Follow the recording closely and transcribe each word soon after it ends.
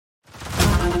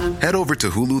Head over to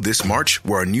Hulu this March,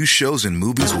 where our new shows and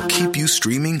movies will keep you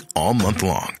streaming all month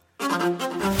long.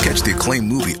 Catch the acclaimed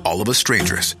movie All of Us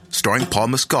Strangers, starring Paul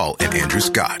Mescal and Andrew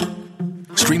Scott.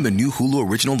 Stream the new Hulu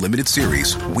original limited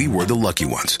series We Were the Lucky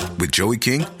Ones with Joey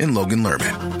King and Logan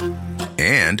Lerman.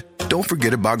 And don't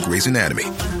forget about Grey's Anatomy.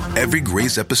 Every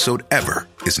Grey's episode ever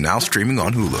is now streaming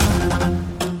on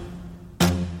Hulu.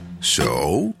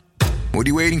 So, what are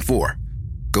you waiting for?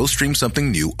 Go stream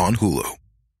something new on Hulu.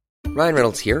 Ryan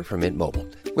Reynolds here from Mint Mobile.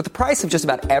 With the price of just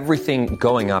about everything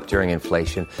going up during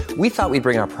inflation, we thought we'd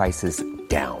bring our prices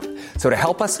down. So to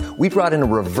help us, we brought in a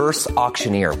reverse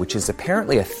auctioneer, which is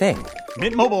apparently a thing.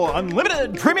 Mint Mobile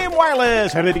Unlimited Premium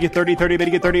Wireless. How to get 30, 30, bit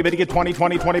to get 30, bit to get 20,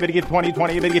 20, 20, bit to get 20,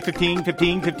 20, bit to get 15,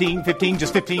 15, 15, 15,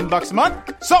 just $15 a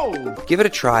month? Sold! Give it a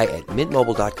try at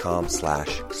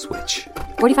mintmobile.com/switch.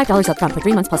 $45 up front for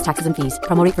 3 months plus taxes and fees.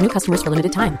 Promo rate for new customers for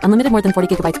limited time. Unlimited more than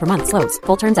 40 gigabytes per month. Slows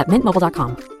full terms at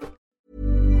mintmobile.com.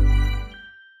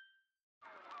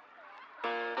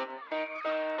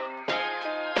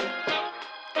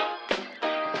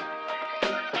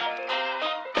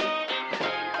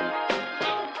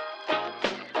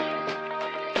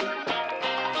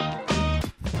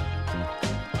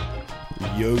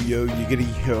 Yo, yo, yiggity,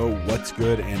 yo, what's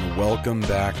good, and welcome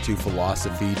back to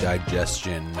Philosophy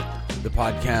Digestion, the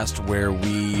podcast where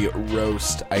we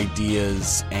roast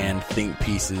ideas and think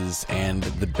pieces and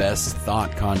the best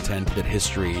thought content that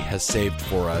history has saved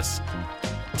for us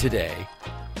today.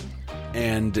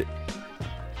 And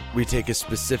we take a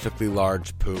specifically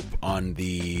large poop on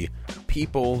the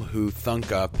people who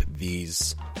thunk up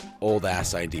these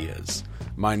old-ass ideas.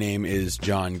 My name is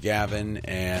John Gavin,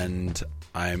 and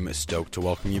I'm stoked to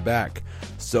welcome you back.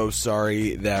 So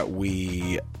sorry that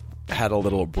we had a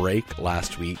little break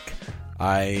last week.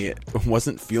 I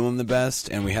wasn't feeling the best,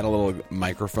 and we had a little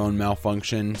microphone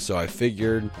malfunction, so I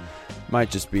figured it might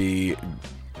just be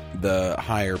the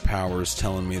higher powers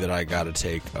telling me that I gotta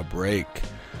take a break.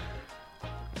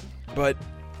 But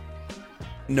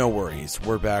no worries.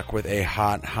 We're back with a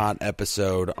hot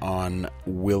episode on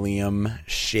William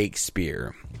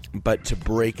Shakespeare. But to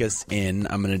break us in,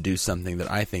 I'm going to do something that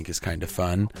I think is kind of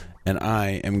fun, and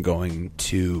I am going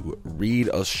to read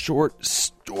a short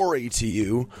story to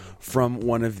you from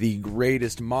one of the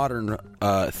greatest modern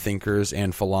thinkers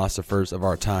and philosophers of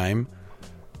our time,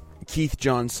 Keith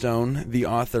Johnstone, the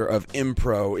author of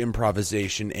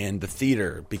Improvisation and the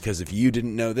Theater. Because if you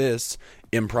didn't know this,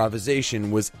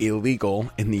 improvisation was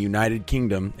illegal in the United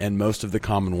Kingdom and most of the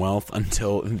Commonwealth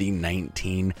until the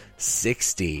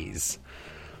 1960s.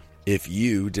 If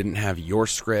you didn't have your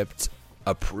script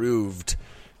approved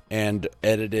and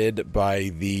edited by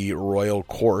the royal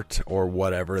court or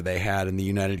whatever they had in the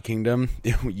United Kingdom,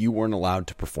 you weren't allowed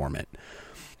to perform it.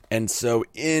 And so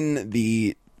in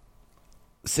the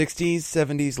 60s,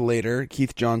 70s later,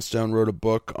 Keith Johnstone wrote a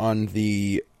book on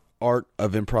the art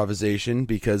of improvisation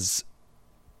because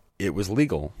it was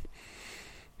legal.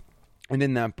 And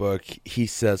in that book, he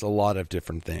says a lot of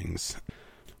different things.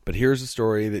 But here's a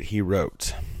story that he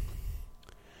wrote.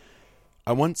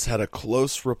 I once had a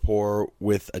close rapport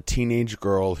with a teenage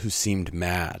girl who seemed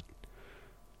mad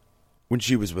when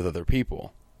she was with other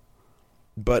people,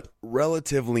 but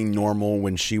relatively normal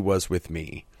when she was with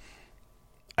me.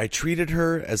 I treated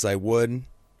her as I would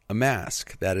a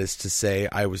mask, that is to say,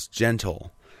 I was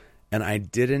gentle, and I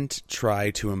didn't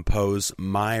try to impose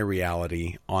my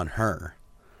reality on her.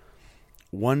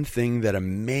 One thing that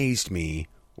amazed me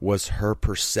was her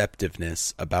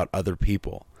perceptiveness about other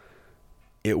people.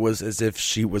 It was as if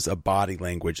she was a body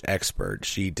language expert.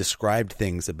 She described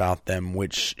things about them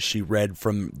which she read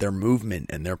from their movement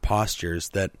and their postures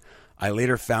that I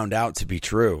later found out to be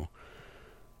true.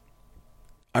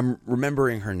 I'm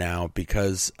remembering her now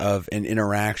because of an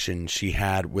interaction she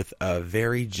had with a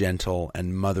very gentle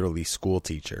and motherly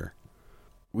schoolteacher.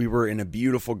 We were in a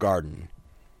beautiful garden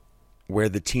where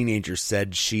the teenager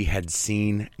said she had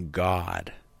seen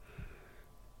God.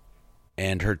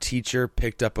 And her teacher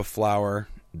picked up a flower,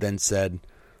 then said,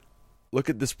 "Look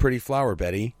at this pretty flower,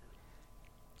 Betty."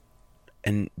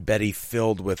 And Betty,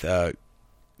 filled with a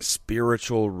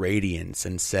spiritual radiance,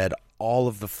 and said, "All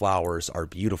of the flowers are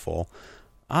beautiful."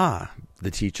 "Ah,"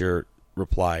 the teacher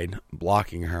replied,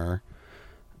 blocking her,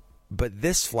 "but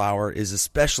this flower is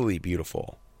especially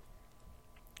beautiful."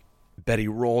 Betty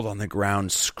rolled on the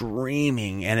ground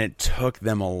screaming, and it took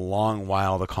them a long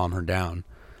while to calm her down.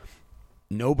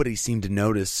 Nobody seemed to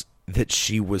notice that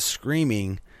she was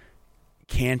screaming,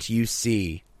 "Can't you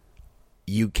see?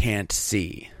 You can't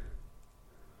see."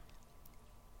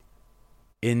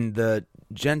 In the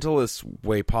gentlest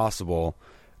way possible,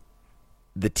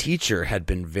 the teacher had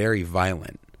been very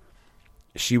violent.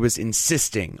 She was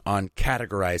insisting on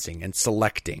categorizing and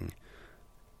selecting.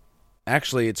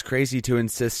 Actually, it's crazy to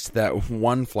insist that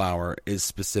one flower is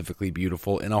specifically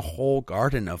beautiful in a whole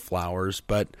garden of flowers,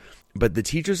 but the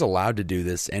teacher's allowed to do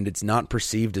this, and it's not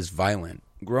perceived as violent.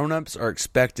 Grown-ups are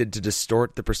expected to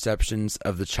distort the perceptions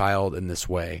of the child in this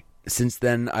way. Since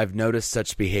then, I've noticed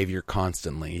such behavior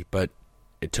constantly, but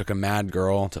it took a mad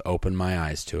girl to open my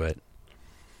eyes to it.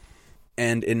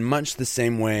 And in much the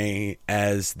same way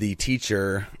as the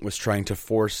teacher was trying to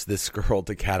force this girl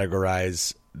to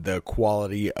categorize the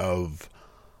quality of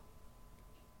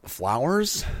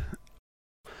flowers,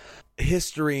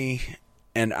 history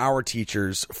and our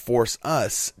teachers force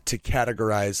us to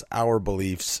categorize our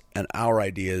beliefs and our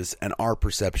ideas and our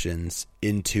perceptions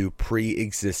into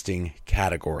pre-existing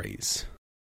categories.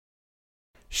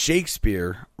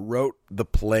 Shakespeare wrote the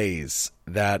plays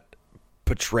that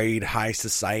portrayed high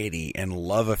society and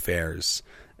love affairs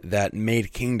that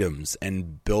made kingdoms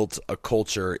and built a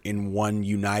culture in one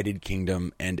united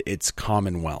kingdom and its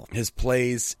commonwealth. His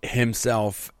plays,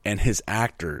 himself, and his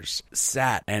actors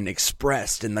sat and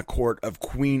expressed in the court of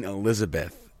Queen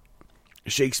Elizabeth.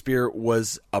 Shakespeare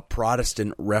was a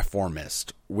Protestant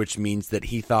reformist, which means that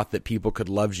he thought that people could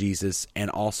love Jesus and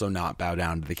also not bow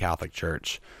down to the Catholic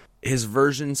Church. His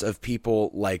versions of people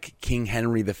like King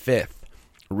Henry V,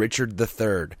 Richard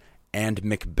III, and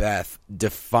Macbeth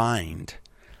defined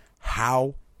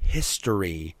how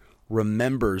history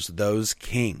remembers those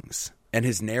kings. And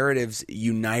his narratives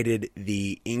united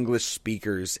the English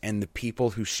speakers and the people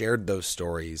who shared those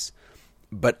stories,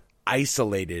 but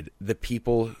isolated the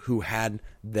people who had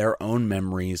their own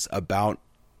memories about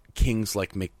kings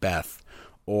like Macbeth,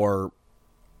 or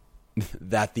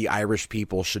that the Irish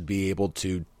people should be able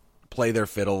to play their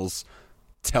fiddles,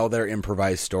 tell their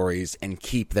improvised stories, and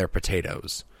keep their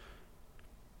potatoes.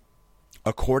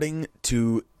 According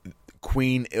to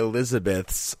Queen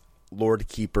Elizabeth's Lord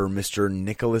Keeper, Mr.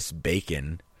 Nicholas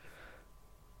Bacon,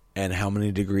 and how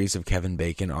many degrees of Kevin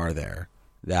Bacon are there?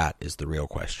 That is the real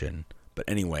question. But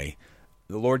anyway,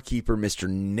 the Lord Keeper, Mr.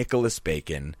 Nicholas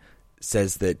Bacon,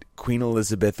 says that Queen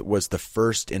Elizabeth was the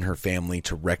first in her family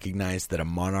to recognize that a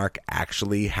monarch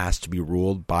actually has to be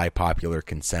ruled by popular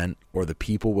consent or the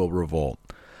people will revolt.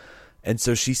 And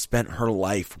so she spent her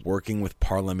life working with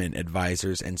Parliament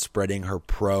advisors and spreading her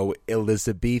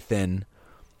pro-Elizabethan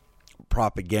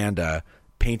propaganda,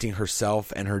 painting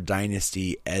herself and her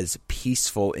dynasty as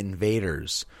peaceful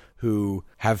invaders who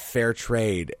have fair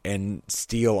trade and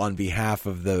steal on behalf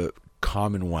of the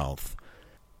Commonwealth.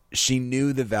 She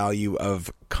knew the value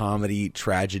of comedy,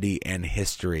 tragedy, and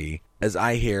history. As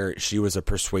I hear, she was a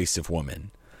persuasive woman.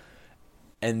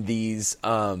 And these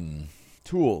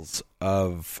tools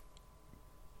of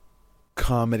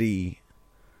comedy,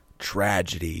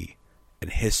 tragedy,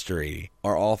 and history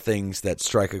are all things that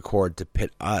strike a chord to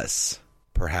pit us,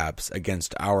 perhaps,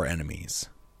 against our enemies.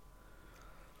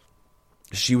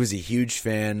 She was a huge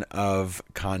fan of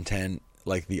content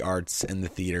like the arts and the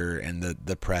theater and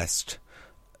the pressed,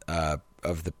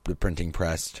 of the printing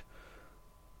press.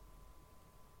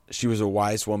 She was a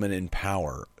wise woman in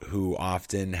power who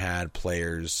often had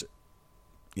players,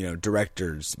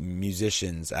 directors,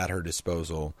 musicians at her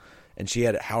disposal. And she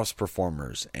had house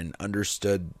performers and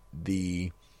understood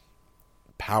the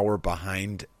power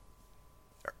behind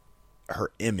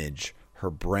her image,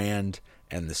 her brand,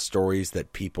 and the stories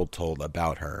that people told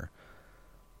about her.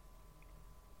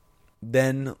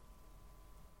 Then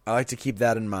I like to keep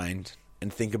that in mind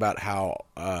and think about how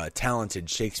talented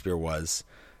Shakespeare was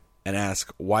and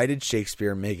ask, why did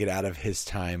Shakespeare make it out of his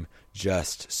time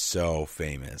just so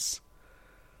famous?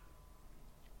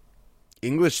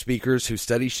 English speakers who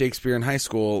study Shakespeare in high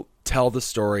school tell the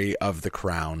story of the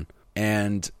crown,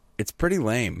 and it's pretty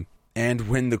lame. And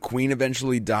when the queen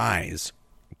eventually dies,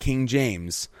 King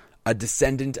James, a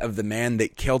descendant of the man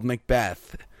that killed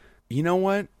Macbeth, you know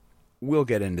what? We'll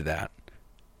get into that.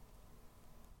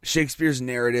 Shakespeare's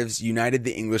narratives united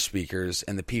the English speakers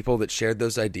and the people that shared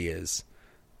those ideas,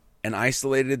 and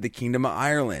isolated the Kingdom of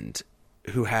Ireland,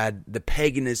 who had the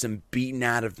paganism beaten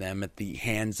out of them at the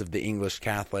hands of the English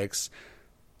Catholics,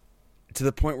 to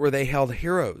the point where they held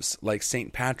heroes like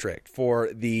St. Patrick for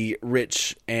the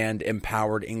rich and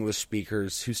empowered English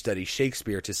speakers who study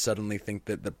Shakespeare to suddenly think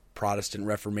that the Protestant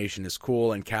Reformation is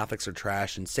cool and Catholics are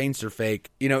trash and saints are fake.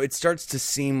 It starts to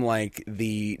seem like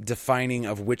the defining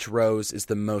of which rose is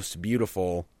the most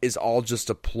beautiful is all just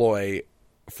a ploy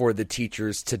for the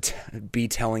teachers to be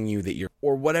telling you that you're,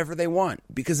 or whatever they want,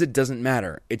 because it doesn't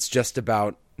matter. It's just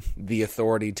about the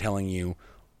authority telling you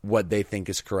what they think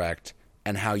is correct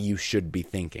and how you should be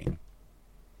thinking.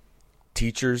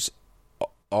 Teachers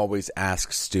always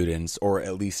ask students, or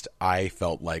at least I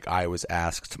felt like I was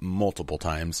asked multiple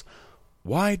times,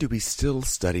 why do we still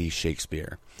study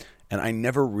Shakespeare? And I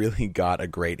never really got a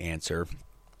great answer.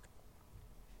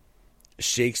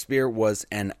 Shakespeare was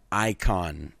an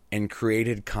icon and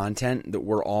created content that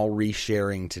we're all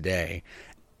resharing today.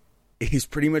 He's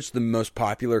pretty much the most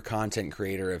popular content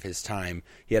creator of his time.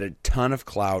 He had a ton of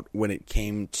clout when it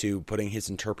came to putting his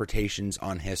interpretations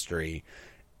on history.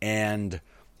 And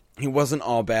he wasn't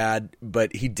all bad,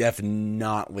 but he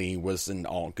definitely wasn't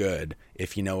all good,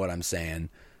 if you know what I'm saying.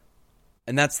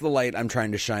 And that's the light I'm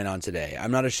trying to shine on today. I'm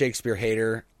not a Shakespeare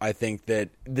hater. I think that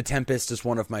The Tempest is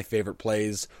one of my favorite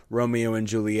plays. Romeo and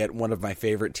Juliet, one of my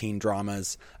favorite teen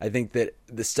dramas. I think that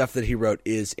the stuff that he wrote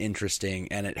is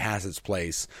interesting and it has its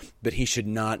place. But he should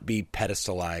not be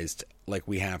pedestalized like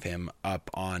we have him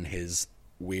up on his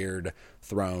weird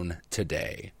throne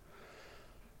today.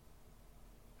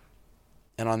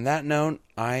 And on that note,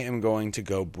 I am going to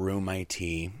go brew my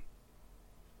tea.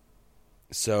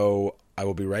 So I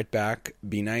will be right back.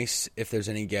 Be nice if there's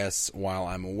any guests while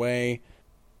I'm away.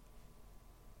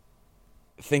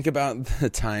 Think about the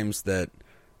times that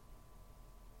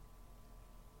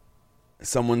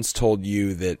someone's told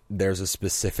you that there's a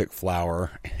specific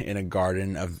flower in a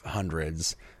garden of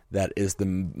hundreds that is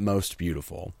the most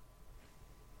beautiful.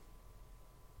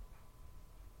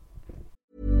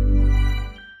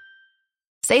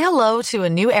 Say hello to a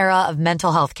new era of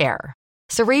mental health care.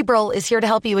 Cerebral is here to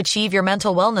help you achieve your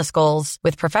mental wellness goals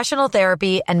with professional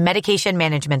therapy and medication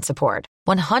management support.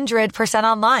 100%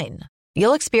 online.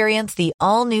 You'll experience the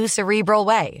all-new Cerebral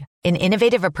Way, an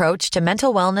innovative approach to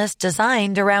mental wellness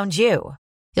designed around you.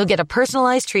 You'll get a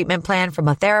personalized treatment plan from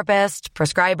a therapist,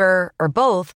 prescriber, or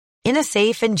both in a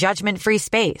safe and judgment-free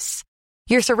space.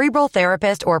 Your Cerebral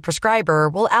therapist or prescriber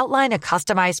will outline a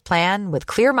customized plan with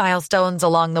clear milestones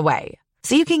along the way,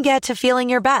 so you can get to feeling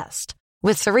your best.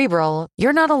 With Cerebral,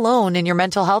 you're not alone in your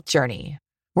mental health journey.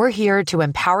 We're here to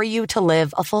empower you to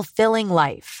live a fulfilling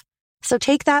life. So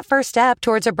take that first step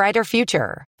towards a brighter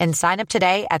future and sign up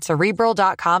today at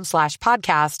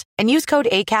Cerebral.com/podcast and use code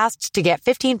ACAST to get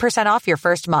 15% off your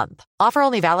first month. Offer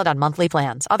only valid on monthly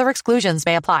plans. Other exclusions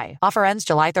may apply. Offer ends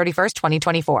July 31st,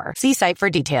 2024. See site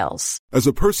for details. As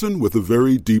a person with a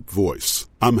very deep voice,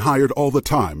 I'm hired all the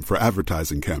time for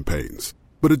advertising campaigns.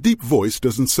 But a deep voice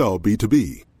doesn't sell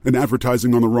B2B. And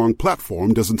advertising on the wrong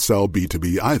platform doesn't sell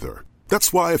B2B either.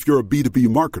 That's why if you're a B2B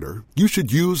marketer, you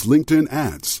should use LinkedIn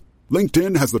ads.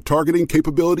 LinkedIn has the targeting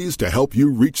capabilities to help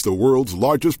you reach the world's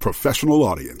largest professional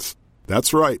audience.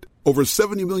 That's right. Over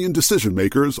 70 million decision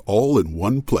makers all in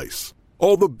one place.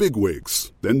 All the big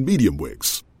wigs, then medium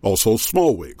wigs. Also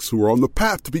small wigs who are on the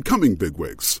path to becoming big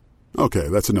wigs. Okay,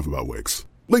 that's enough about wigs.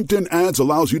 LinkedIn ads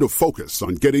allows you to focus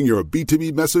on getting your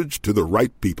B2B message to the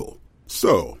right people.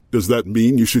 So, does that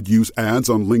mean you should use ads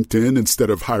on LinkedIn instead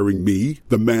of hiring me,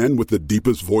 the man with the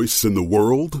deepest voice in the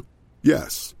world?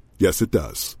 Yes. Yes, it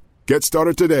does. Get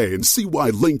started today and see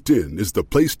why LinkedIn is the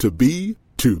place to be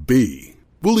to be.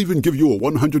 We'll even give you a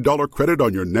 $100 credit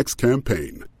on your next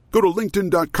campaign. Go to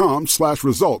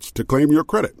linkedin.com/results to claim your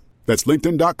credit. That's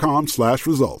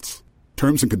linkedin.com/results.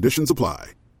 Terms and conditions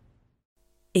apply.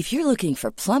 If you're looking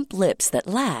for plump lips that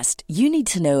last, you need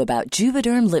to know about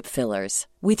Juvederm lip fillers.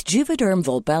 With Juvederm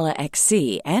Volbella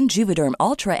XC and Juvederm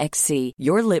Ultra XC,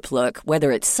 your lip look, whether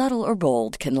it's subtle or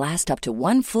bold, can last up to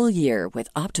 1 full year with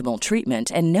optimal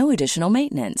treatment and no additional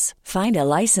maintenance. Find a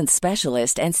licensed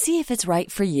specialist and see if it's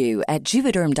right for you at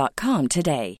Juvederm.com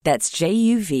today. That's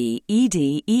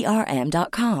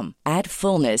JUVEDERM.com. Add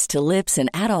fullness to lips in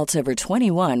adults over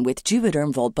 21 with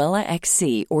Juvederm Volbella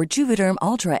XC or Juvederm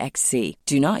Ultra XC.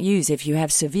 Do not use if you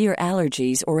have severe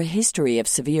allergies or a history of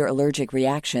severe allergic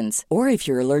reactions, or if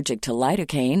you're allergic to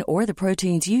lidocaine or the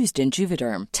proteins used in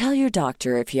Juvederm. Tell your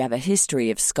doctor if you have a history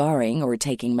of scarring or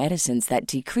taking medicines that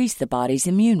decrease the body's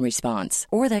immune response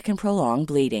or that can prolong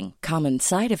bleeding. Common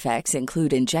side effects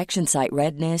include injection site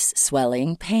redness,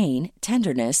 swelling, pain,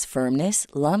 tenderness, firmness,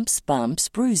 lumps, bumps,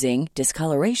 bruising,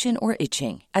 discoloration, or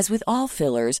itching. As with all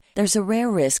fillers, there's a rare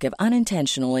risk of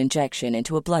unintentional injection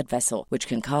into a blood vessel, which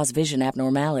can cause vision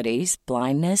abnormalities,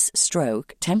 blindness,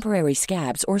 stroke, temporary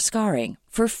scabs, or scarring.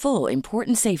 For full,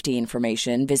 important safety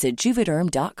information, visit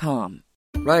Juvederm.com.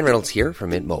 Ryan Reynolds here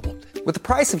from Mint Mobile. With the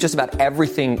price of just about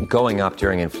everything going up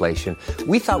during inflation,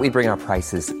 we thought we'd bring our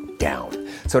prices down.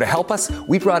 So to help us,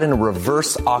 we brought in a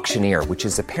reverse auctioneer, which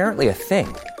is apparently a thing.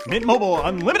 Mint Mobile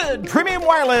Unlimited Premium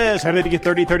Wireless. How to get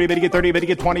 30, 30, bit to get 30, bit to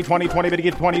get 20, 20, 20, bit to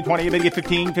get 20, 20, bit to get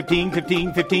 15, 15,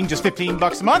 15, 15, just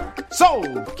 $15 a month?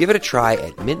 Sold! Give it a try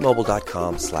at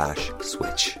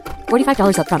mintmobile.com/switch.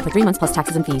 $45 up front for 3 months plus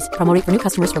taxes and fees. Promo rate for new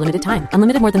customers for limited time.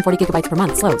 Unlimited more than 40 gigabytes per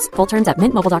month. Slows full terms at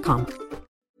mintmobile.com.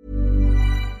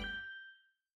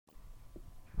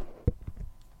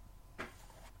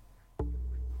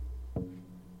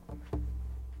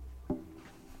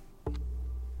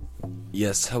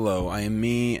 Yes, hello, I am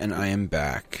me, and I am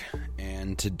back.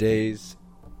 And today's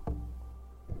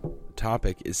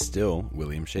topic is still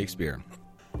William Shakespeare.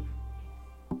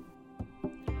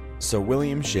 So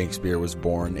William Shakespeare was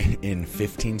born in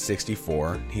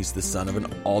 1564. He's the son of an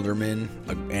alderman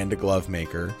and a glove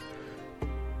maker.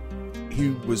 He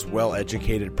was well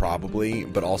educated probably,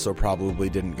 but also probably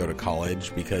didn't go to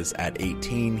college because at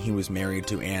 18 he was married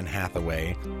to Anne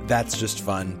Hathaway. That's just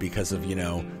fun because of,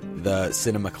 the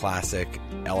cinema classic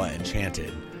Ella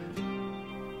Enchanted.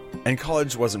 And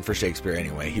college wasn't for Shakespeare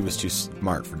anyway. He was too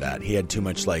smart for that. He had too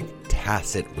much,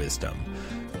 tacit wisdom,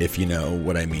 if you know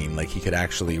what I mean. He could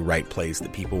actually write plays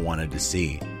that people wanted to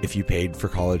see. If you paid for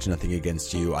college, nothing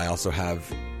against you. I also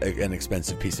have an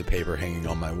expensive piece of paper hanging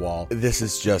on my wall. This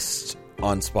is just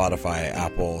on Spotify,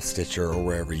 Apple, Stitcher, or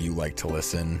wherever you like to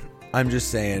listen. I'm just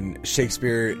saying,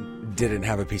 Shakespeare didn't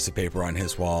have a piece of paper on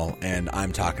his wall, and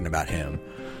I'm talking about him.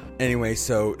 Anyway,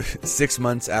 so 6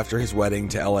 months after his wedding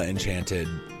to Ella Enchanted,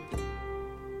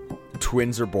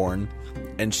 twins are born,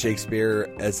 and Shakespeare,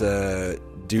 as a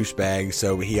douchebag,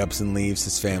 so he ups and leaves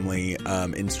his family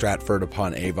in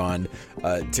Stratford-upon-Avon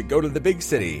to go to the big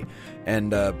city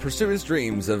and pursue his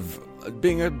dreams of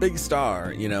being a big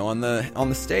star, on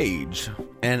the stage.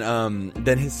 And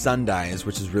then his son dies,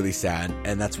 which is really sad,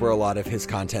 and that's where a lot of his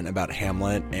content about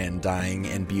Hamlet and dying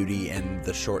and beauty and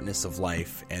the shortness of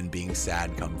life and being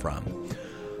sad come from.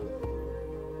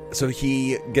 So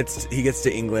he gets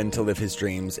to England to live his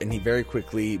dreams, and he very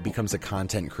quickly becomes a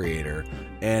content creator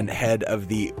and head of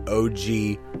the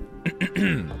OG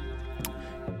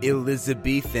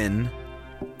Elizabethan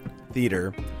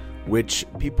theater, which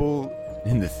people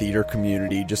in the theater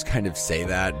community just kind of say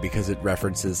that because it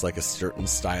references a certain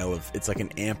style of, it's like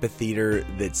an amphitheater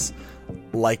that's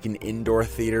like an indoor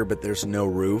theater, but there's no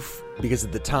roof, because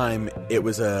at the time it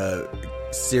was a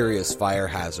serious fire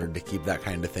hazard to keep that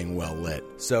kind of thing well lit.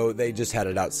 So they just had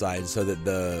it outside so that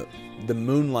the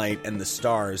moonlight and the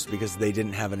stars, because they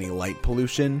didn't have any light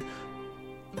pollution,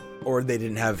 or they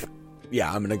didn't have,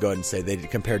 I'm going to go ahead and say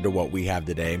compared to what we have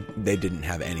today, they didn't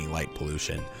have any light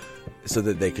pollution, so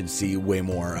that they could see way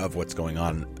more of what's going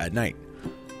on at night.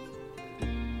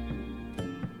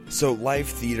 So live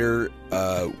theater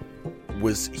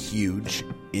was huge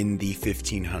in the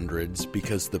 1500s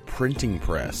because the printing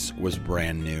press was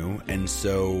brand new, and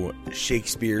so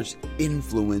Shakespeare's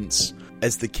influence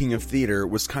as the king of theater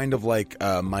was kind of like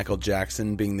Michael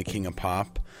Jackson being the king of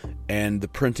pop, and the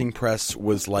printing press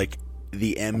was like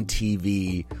the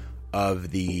MTV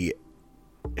of the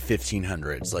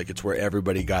 1500s. It's where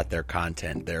everybody got their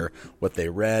content, what they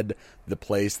read, the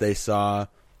plays they saw,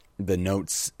 the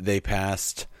notes they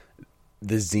passed,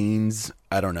 the zines,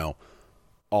 I don't know,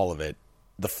 all of it,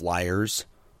 the flyers.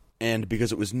 And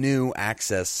because it was new,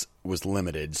 access was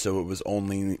limited, so it was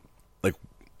only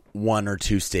 1 or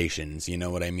 2 stations, you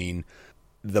know what I mean?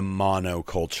 The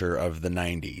monoculture of the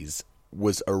 90s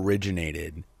was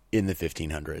originated in the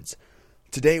 1500s.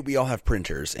 Today, we all have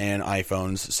printers and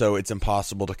iPhones, so it's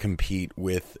impossible to compete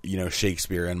with,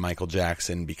 Shakespeare and Michael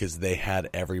Jackson because they had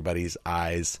everybody's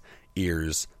eyes,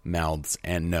 ears, mouths,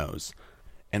 and nose.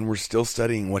 And we're still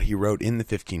studying what he wrote in the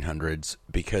 1500s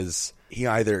because he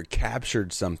either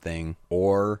captured something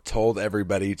or told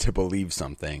everybody to believe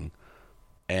something,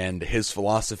 and his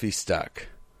philosophy stuck.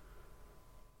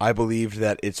 I believe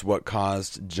that it's what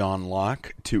caused John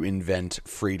Locke to invent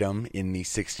freedom in the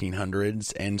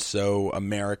 1600s, and so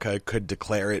America could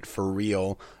declare it for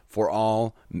real for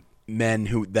all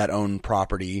men that own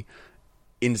property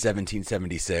in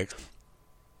 1776.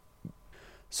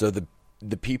 So the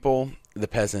people, the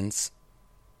peasants,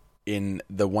 in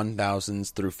the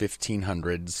 1000s through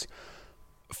 1500s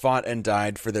fought and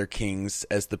died for their kings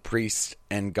as the priest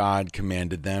and God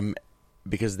commanded them,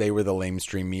 because they were the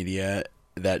lamestream media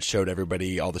that showed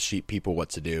everybody, all the sheep people, what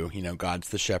to do. God's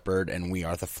the shepherd and we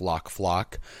are the flock.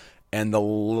 And the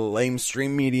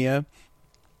lamestream media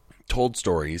told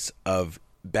stories of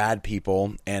bad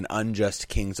people and unjust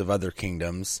kings of other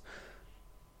kingdoms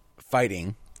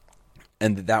fighting,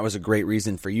 and that was a great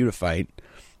reason for you to fight.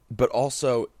 But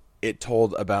also it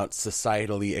told about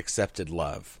societally accepted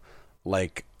love,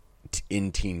 like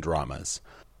in teen dramas.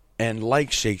 And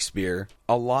like Shakespeare,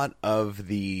 a lot of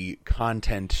the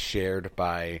content shared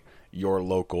by your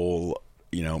local,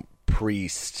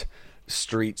 priest,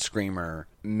 street screamer,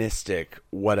 mystic,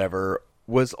 whatever,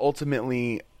 was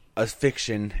ultimately a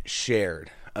fiction shared,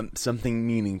 something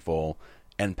meaningful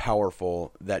and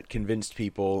powerful that convinced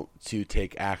people to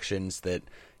take actions that,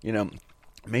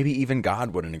 maybe even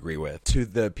God wouldn't agree with. To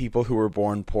the people who were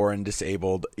born poor and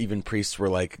disabled, even priests were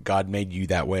like, God made you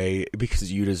that way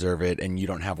because you deserve it and you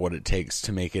don't have what it takes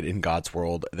to make it in God's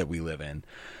world that we live in.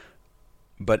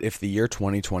 But if the year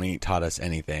 2020 taught us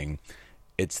anything,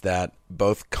 it's that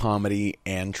both comedy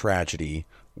and tragedy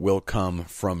will come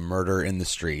from murder in the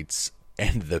streets,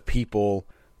 and the people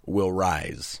will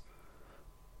rise.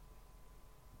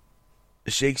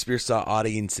 Shakespeare saw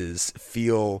audiences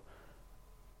feel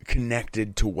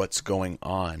connected to what's going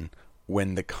on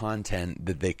when the content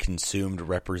that they consumed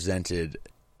represented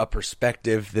a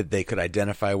perspective that they could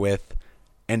identify with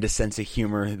and a sense of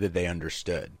humor that they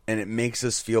understood. And it makes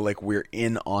us feel like we're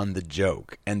in on the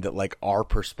joke and that like our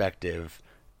perspective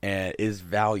is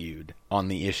valued on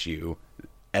the issue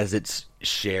as it's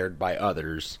shared by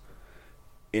others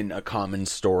in a common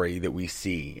story that we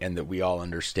see and that we all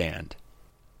understand.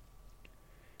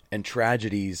 And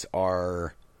tragedies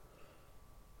are,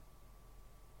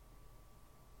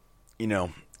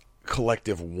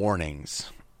 collective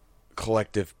warnings,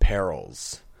 collective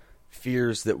perils,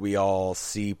 fears that we all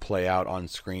see play out on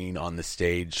screen, on the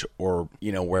stage, or,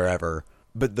 wherever.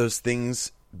 But those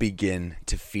things begin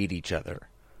to feed each other.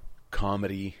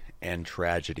 Comedy and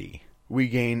tragedy. We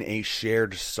gain a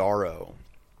shared sorrow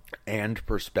and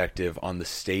perspective on the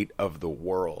state of the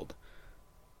world.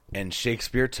 And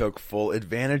Shakespeare took full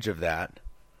advantage of that,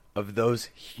 of those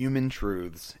human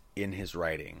truths in his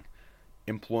writing,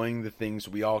 employing the things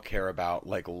we all care about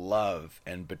like love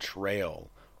and betrayal,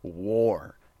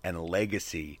 war and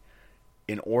legacy,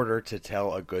 in order to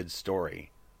tell a good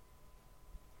story.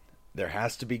 There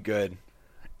has to be good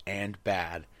and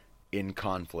bad in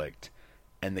conflict,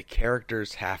 and the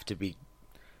characters have to be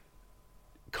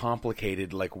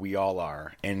complicated like we all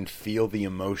are, and feel the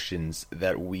emotions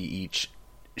that we each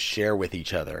share with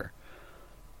each other,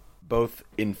 both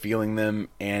in feeling them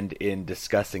and in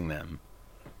discussing them.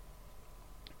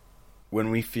 When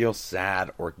we feel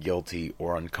sad or guilty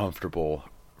or uncomfortable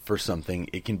for something,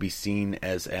 it can be seen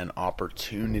as an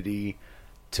opportunity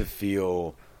to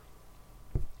feel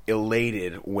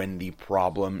elated when the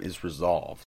problem is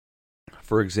resolved.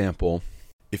 For example,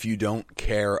 if you don't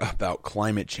care about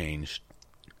climate change,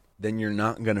 then you're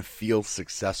not going to feel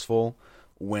successful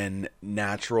when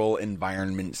natural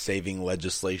environment saving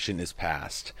legislation is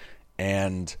passed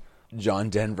and John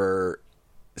Denver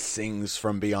sings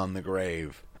From Beyond the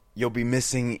Grave. You'll be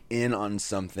missing in on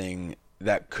something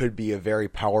that could be a very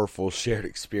powerful shared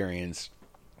experience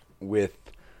with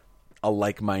a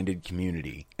like-minded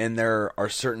community. And there are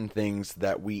certain things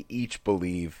that we each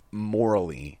believe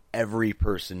morally every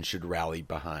person should rally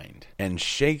behind. And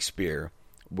Shakespeare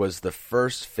was the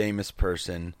first famous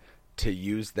person to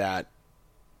use that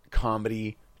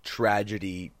comedy,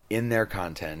 tragedy in their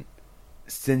content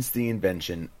since the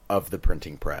invention of the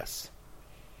printing press.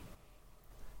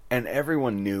 And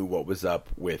everyone knew what was up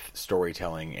with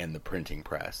storytelling and the printing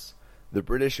press. The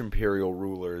British imperial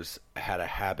rulers had a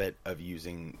habit of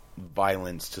using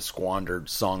violence to squander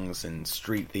songs and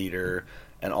street theater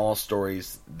and all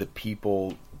stories the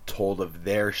people told of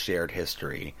their shared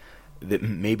history that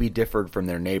maybe differed from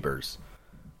their neighbors.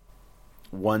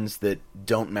 Ones that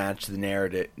don't match the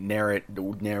narrative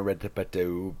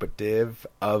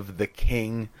of the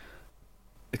king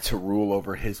to rule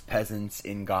over his peasants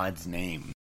in God's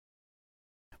name.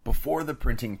 Before the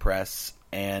printing press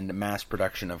and mass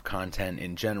production of content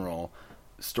in general,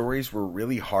 stories were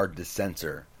really hard to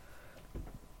censor.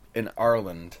 In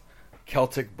Ireland,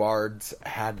 Celtic bards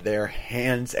had their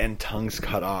hands and tongues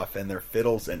cut off, and their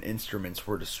fiddles and instruments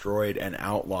were destroyed and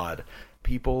outlawed.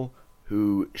 People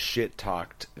who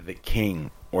shit-talked the king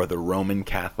or the Roman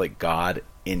Catholic God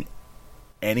in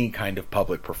any kind of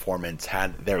public performance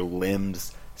had their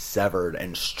limbs severed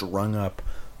and strung up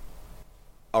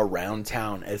around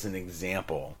town as an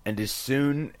example. And as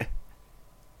soon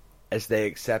as they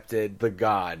accepted the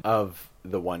God of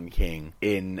the one king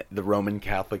in the Roman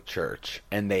Catholic Church,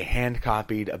 and they hand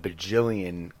copied a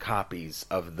bajillion copies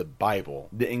of the Bible,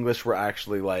 the English were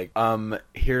actually like,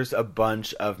 here's a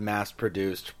bunch of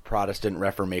mass-produced Protestant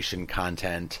Reformation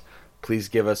content. Please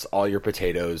give us all your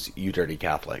potatoes, you dirty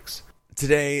Catholics.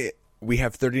 Today, We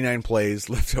have 39 plays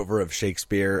left over of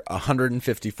Shakespeare,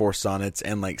 154 sonnets,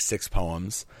 and like 6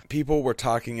 poems. People were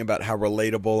talking about how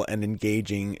relatable and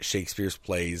engaging Shakespeare's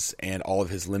plays and all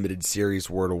of his limited series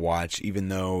were to watch, even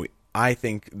though I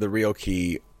think the real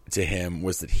key to him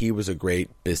was that he was a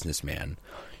great businessman.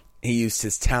 He used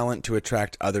his talent to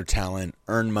attract other talent,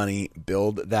 earn money,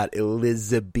 build that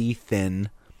Elizabethan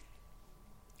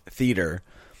theater,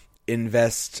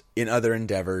 invest in other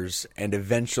endeavors, and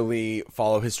eventually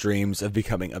follow his dreams of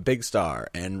becoming a big star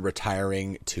and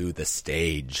retiring to the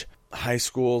stage. High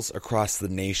schools across the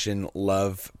nation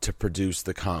love to produce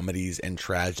the comedies and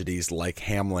tragedies like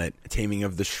Hamlet, Taming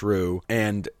of the Shrew,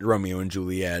 and Romeo and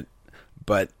Juliet,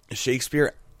 but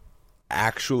Shakespeare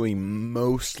actually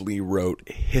mostly wrote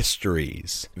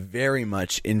histories, very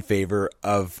much in favor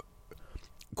of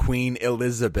Queen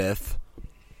Elizabeth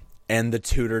and the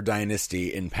Tudor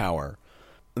dynasty in power.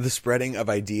 The spreading of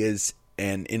ideas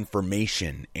and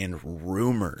information and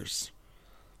rumors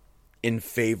in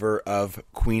favor of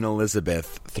Queen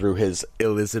Elizabeth through his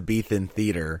Elizabethan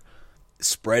theater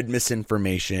spread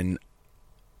misinformation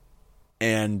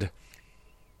and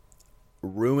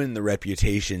ruin the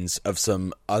reputations of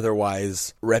some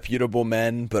otherwise reputable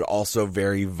men, but also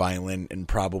very violent and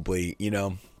probably,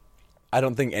 I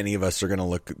don't think any of us are going to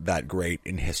look that great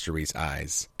in history's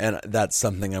eyes. And that's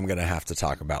something I'm going to have to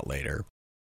talk about later.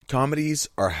 Comedies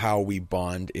are how we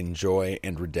bond in joy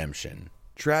and redemption.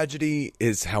 Tragedy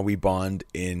is how we bond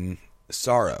in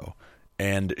sorrow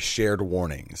and shared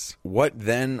warnings. What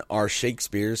then are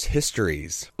Shakespeare's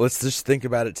histories? Let's just think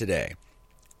about it today.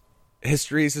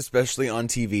 Histories, especially on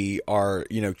TV, are,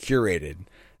 curated.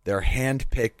 They're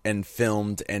handpicked and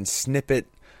filmed and snippet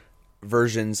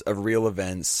versions of real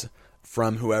events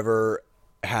from whoever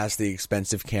has the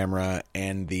expensive camera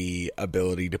and the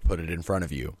ability to put it in front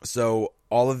of you. So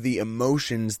all of the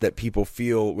emotions that people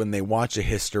feel when they watch a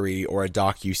history or a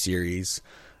docuseries,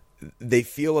 they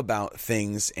feel about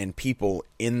things and people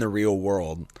in the real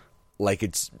world like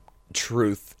it's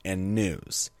truth and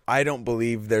news. I don't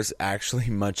believe there's actually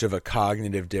much of a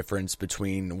cognitive difference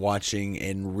between watching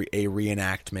a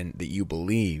reenactment that you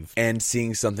believe and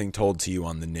seeing something told to you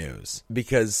on the news.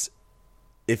 Because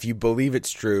if you believe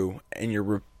it's true and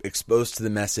you're exposed to the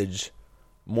message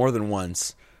more than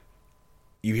once,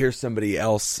 you hear somebody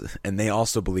else and they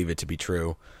also believe it to be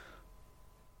true,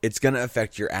 it's going to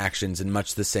affect your actions in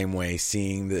much the same way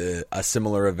seeing a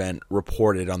similar event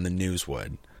reported on the news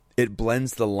would. It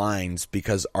blends the lines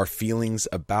because our feelings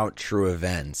about true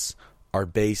events are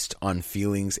based on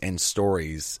feelings and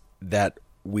stories that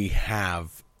we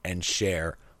have and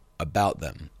share about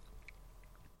them.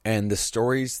 And the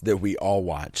stories that we all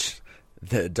watch,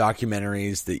 the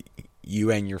documentaries that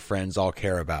you and your friends all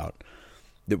care about,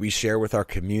 that we share with our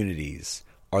communities,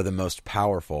 are the most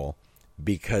powerful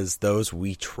because those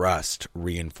we trust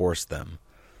reinforce them.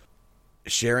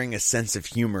 Sharing a sense of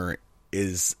humor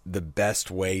is the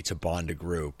best way to bond a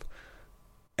group.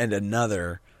 And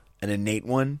an innate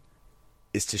one,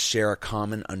 is to share a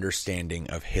common understanding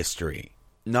of history.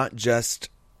 Not just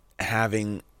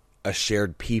having a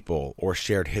shared people or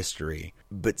shared history,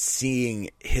 but seeing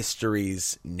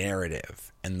history's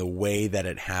narrative and the way that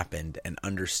it happened and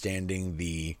understanding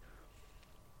the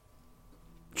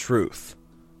truth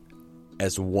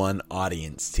as one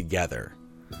audience together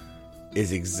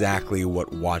is exactly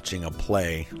what watching a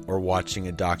play or watching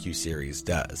a docuseries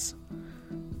does.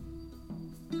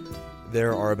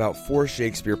 There are about 4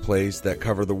 Shakespeare plays that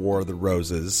cover the War of the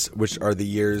Roses, which are the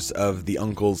years of the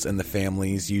uncles and the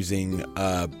families using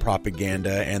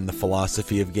propaganda and the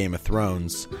philosophy of Game of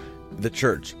Thrones, the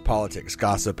church, politics,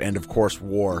 gossip, and of course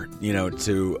war,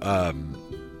 to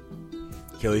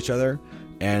kill each other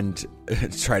and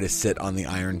try to sit on the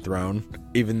Iron Throne.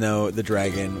 Even though the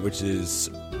dragon,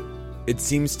 it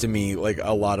seems to me like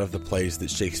a lot of the plays that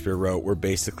Shakespeare wrote were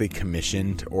basically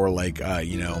commissioned or like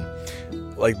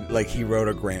he wrote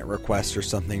a grant request or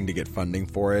something to get funding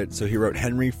for it. So he wrote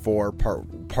Henry IV,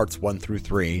 parts 1 through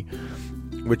 3,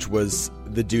 which was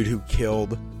the dude who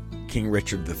killed King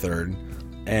Richard III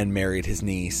and married his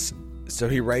niece. So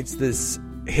he writes this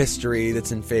history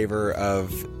that's in favor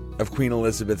of Queen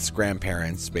Elizabeth's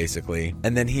grandparents, basically.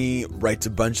 And then he writes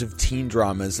a bunch of teen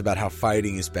dramas about how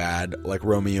fighting is bad, like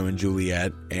Romeo and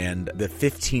Juliet, and the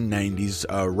 1590s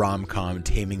rom-com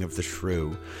Taming of the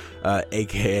Shrew,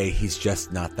 a.k.a. he's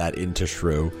just not that into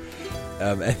shrew.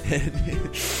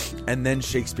 And then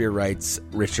Shakespeare writes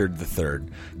Richard III.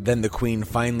 Then the Queen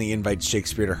finally invites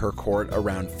Shakespeare to her court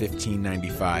around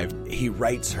 1595. He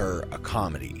writes her a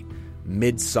comedy,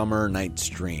 Midsummer Night's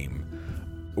Dream,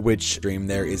 which dream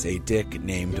there is a dick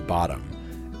named Bottom.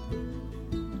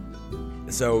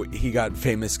 So he got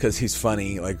famous because he's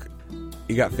funny. Like,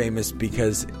 He got famous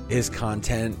because his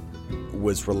content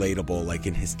was relatable, like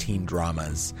in his teen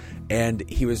dramas, and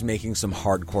he was making some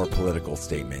hardcore political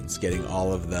statements, getting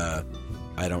all of the,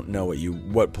 I don't know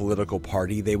what political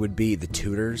party they would be, the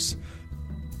Tudors.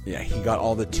 Yeah, he got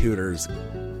all the Tudors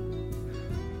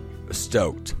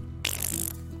stoked.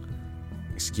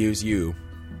 Excuse you.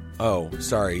 Oh,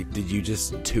 sorry, did you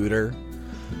just tutor?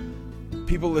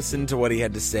 People listened to what he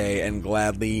had to say and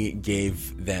gladly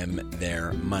gave them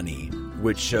their money,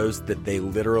 which shows that they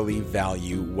literally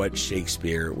value what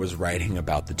Shakespeare was writing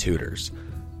about the Tudors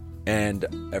and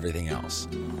everything else.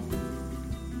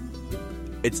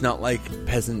 It's not like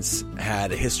peasants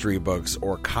had history books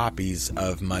or copies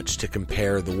of much to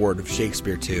compare the word of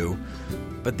Shakespeare to,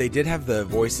 but they did have the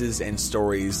voices and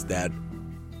stories that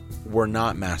were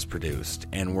not mass-produced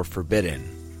and were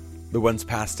forbidden. The ones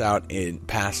passed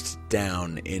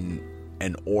down in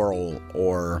an oral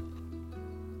or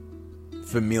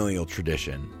familial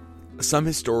tradition. Some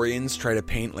historians try to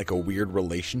paint like a weird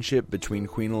relationship between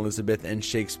Queen Elizabeth and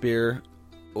Shakespeare,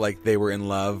 like they were in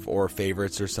love or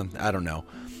favorites or something. I don't know.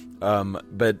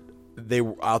 But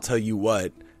I'll tell you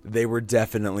what, they were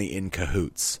definitely in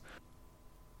cahoots.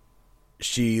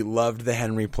 She loved the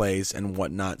Henry plays and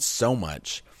whatnot so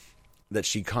much that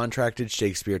she contracted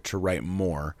Shakespeare to write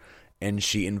more, and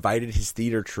she invited his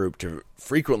theater troupe to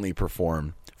frequently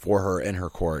perform for her in her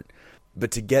court. But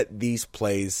to get these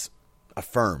plays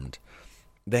affirmed,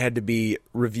 they had to be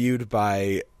reviewed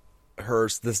by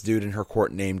this dude in her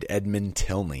court named Edmund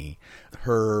Tilney.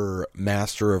 Her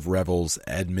master of revels,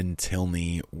 Edmund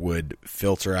Tilney, would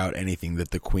filter out anything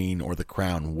that the queen or the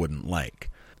crown wouldn't like,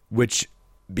 which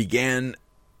began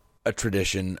a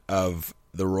tradition of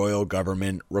the royal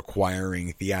government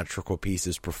requiring theatrical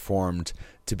pieces performed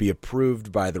to be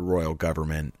approved by the royal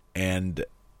government, and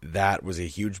that was a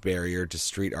huge barrier to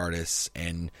street artists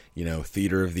and,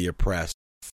 theater of the oppressed.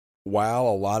 While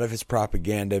a lot of his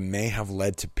propaganda may have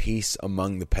led to peace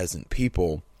among the peasant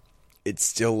people, it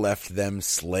still left them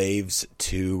slaves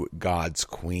to God's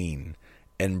queen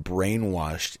and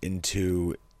brainwashed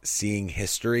into seeing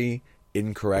history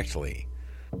incorrectly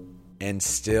and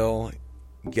still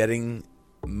getting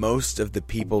most of the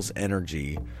people's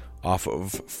energy off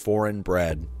of foreign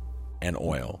bread and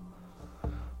oil.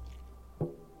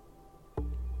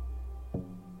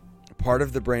 Part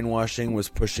of the brainwashing was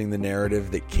pushing the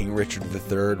narrative that King Richard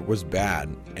III was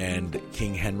bad and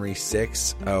King Henry VI.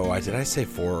 Did I say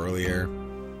 4 earlier?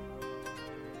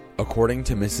 According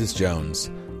to Mrs. Jones,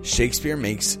 Shakespeare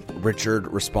makes Richard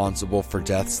responsible for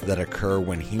deaths that occur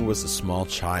when he was a small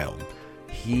child.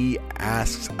 He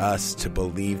asks us to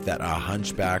believe that a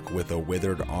hunchback with a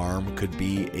withered arm could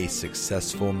be a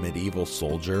successful medieval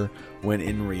soldier, when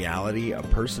in reality a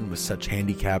person with such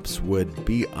handicaps would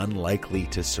be unlikely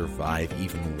to survive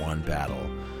even one battle.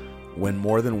 When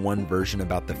more than one version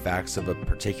about the facts of a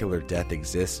particular death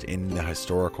exists in the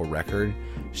historical record,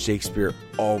 Shakespeare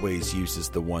always uses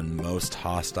the one most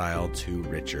hostile to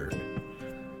Richard.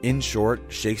 In short,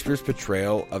 Shakespeare's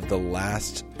portrayal of the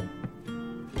last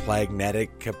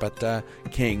Plantagenet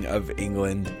King of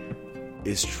England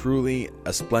is truly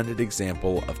a splendid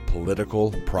example of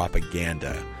political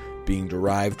propaganda being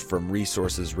derived from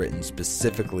resources written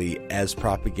specifically as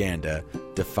propaganda,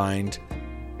 defined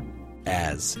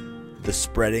as the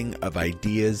spreading of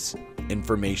ideas,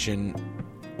 information,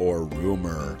 or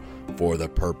rumor for the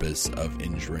purpose of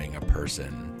injuring a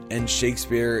person. And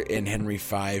Shakespeare and Henry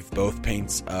V both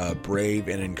paints a brave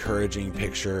and encouraging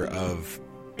picture of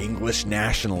English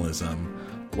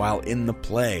nationalism, while in the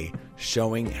play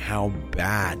showing how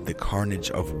bad the carnage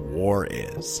of war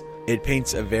is. It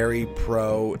paints a very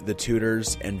pro the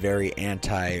Tudors and very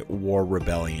anti-war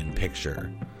rebellion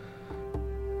picture.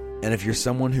 And if you're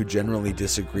someone who generally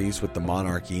disagrees with the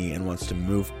monarchy and wants to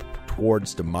move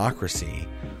towards democracy,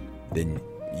 then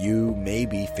you may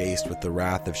be faced with the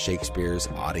wrath of Shakespeare's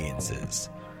audiences.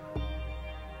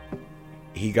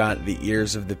 He got the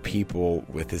ears of the people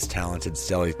with his talented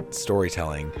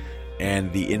storytelling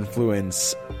and the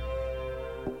influence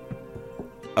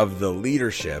of the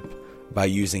leadership by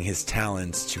using his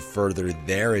talents to further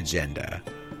their agenda.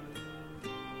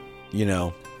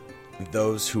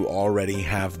 Those who already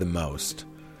have the most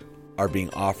are being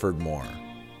offered more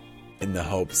in the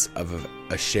hopes of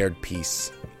a shared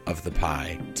piece of the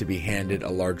pie, to be handed a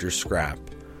larger scrap.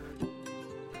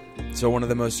 So one of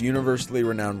the most universally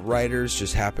renowned writers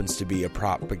just happens to be a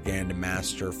propaganda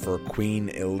master for Queen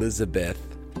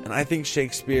Elizabeth. And I think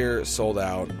Shakespeare sold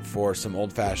out for some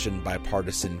old-fashioned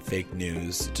bipartisan fake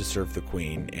news to serve the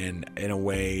Queen, and in a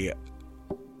way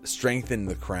strengthened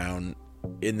the crown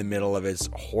in the middle of its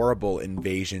horrible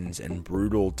invasions and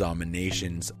brutal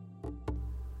dominations.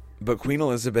 But Queen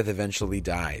Elizabeth eventually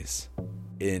dies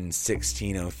in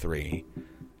 1603,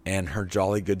 and her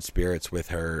jolly good spirits with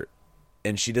her,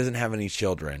 and she doesn't have any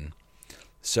children.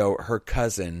 So her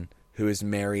cousin, who is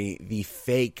Mary, the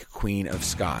fake Queen of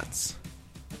Scots,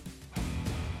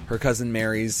 her cousin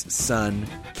Mary's son,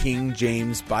 King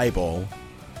James Bible,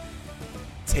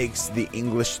 takes the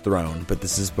English throne, but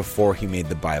this is before he made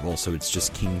the Bible, so it's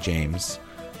just King James.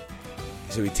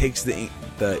 So he takes the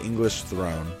English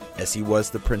throne, as he was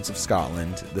the Prince of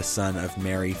Scotland, the son of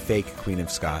Mary, fake Queen of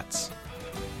Scots.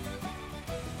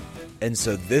 And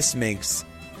so this makes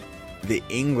the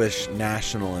English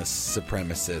nationalist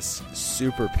supremacists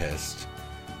super pissed,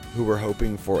 who were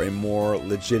hoping for a more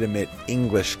legitimate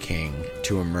English king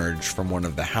to emerge from one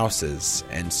of the houses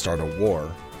and start a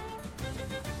war.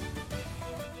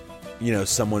 You know,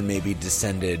 someone maybe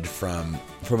descended from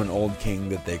an old king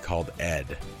that they called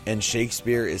Ed. And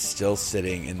Shakespeare is still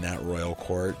sitting in that royal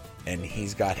court, and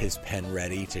he's got his pen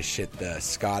ready to shit the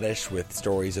Scottish with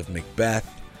stories of Macbeth.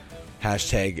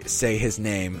 Hashtag say his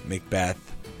name, Macbeth.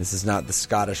 This is not the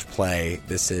Scottish play.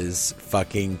 This is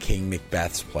fucking King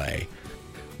Macbeth's play,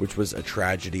 which was a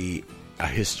tragedy, a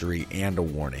history, and a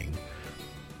warning.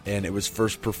 And it was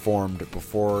first performed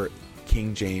before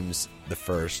King James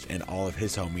I and all of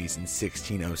his homies in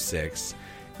 1606.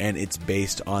 And it's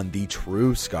based on the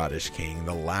true Scottish king,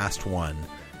 the last one.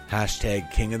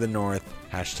 Hashtag King of the North.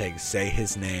 Hashtag say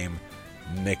his name,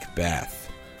 Macbeth.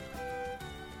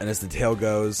 And as the tale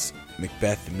goes,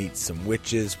 Macbeth meets some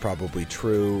witches, probably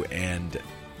true, and,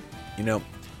 you know,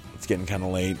 it's getting kind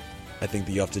of late. I think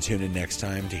that you'll have to tune in next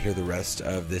time to hear the rest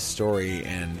of this story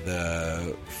and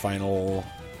the final.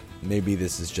 Maybe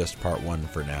this is just part 1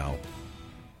 for now.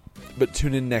 But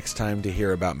tune in next time to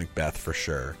hear about Macbeth for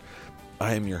sure.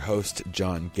 I am your host,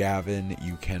 John Gavin.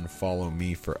 You can follow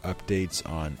me for updates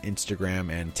on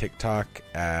Instagram and TikTok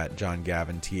at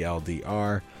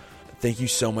JohnGavinTLDR. Thank you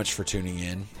so much for tuning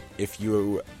in. If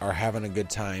you are having a good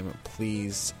time,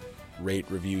 please rate,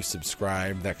 review,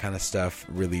 subscribe. That kind of stuff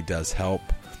really does help.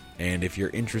 And if you're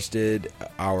interested,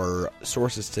 our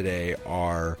sources today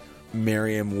are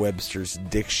Merriam-Webster's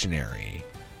Dictionary,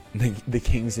 the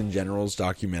Kings and Generals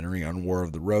documentary on War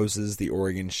of the Roses, the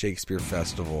Oregon Shakespeare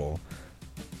Festival,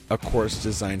 a course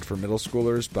designed for middle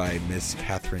schoolers by Miss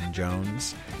Catherine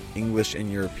Jones, English and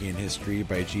European History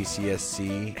by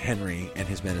GCSC Henry and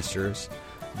his ministers,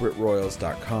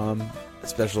 BritRoyals.com.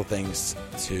 Special thanks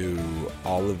to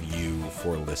all of you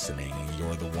for listening.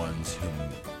 You're the ones who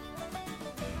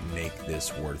make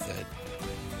this worth it.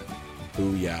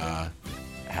 Booyah.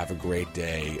 Have a great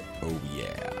day. Oh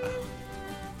yeah.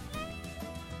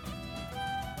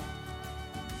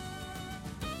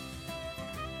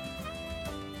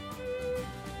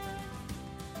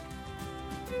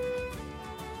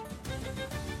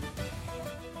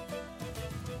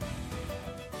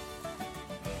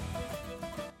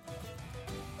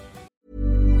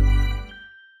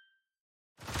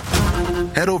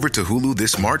 Head over to Hulu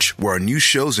this March, where our new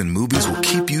shows and movies will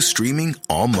keep you streaming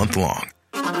all month long.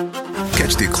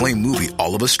 Catch the acclaimed movie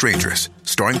All of Us Strangers,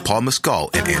 starring Paul Mescal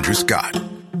and Andrew Scott.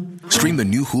 Stream the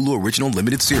new Hulu original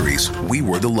limited series We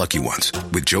Were the Lucky Ones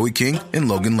with Joey King and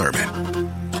Logan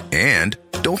Lerman. And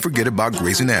don't forget about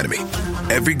Grey's Anatomy.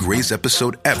 Every Grey's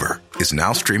episode ever is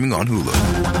now streaming on Hulu.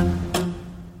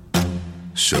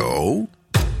 So,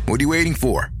 what are you waiting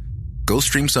for? Go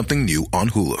stream something new on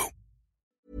Hulu.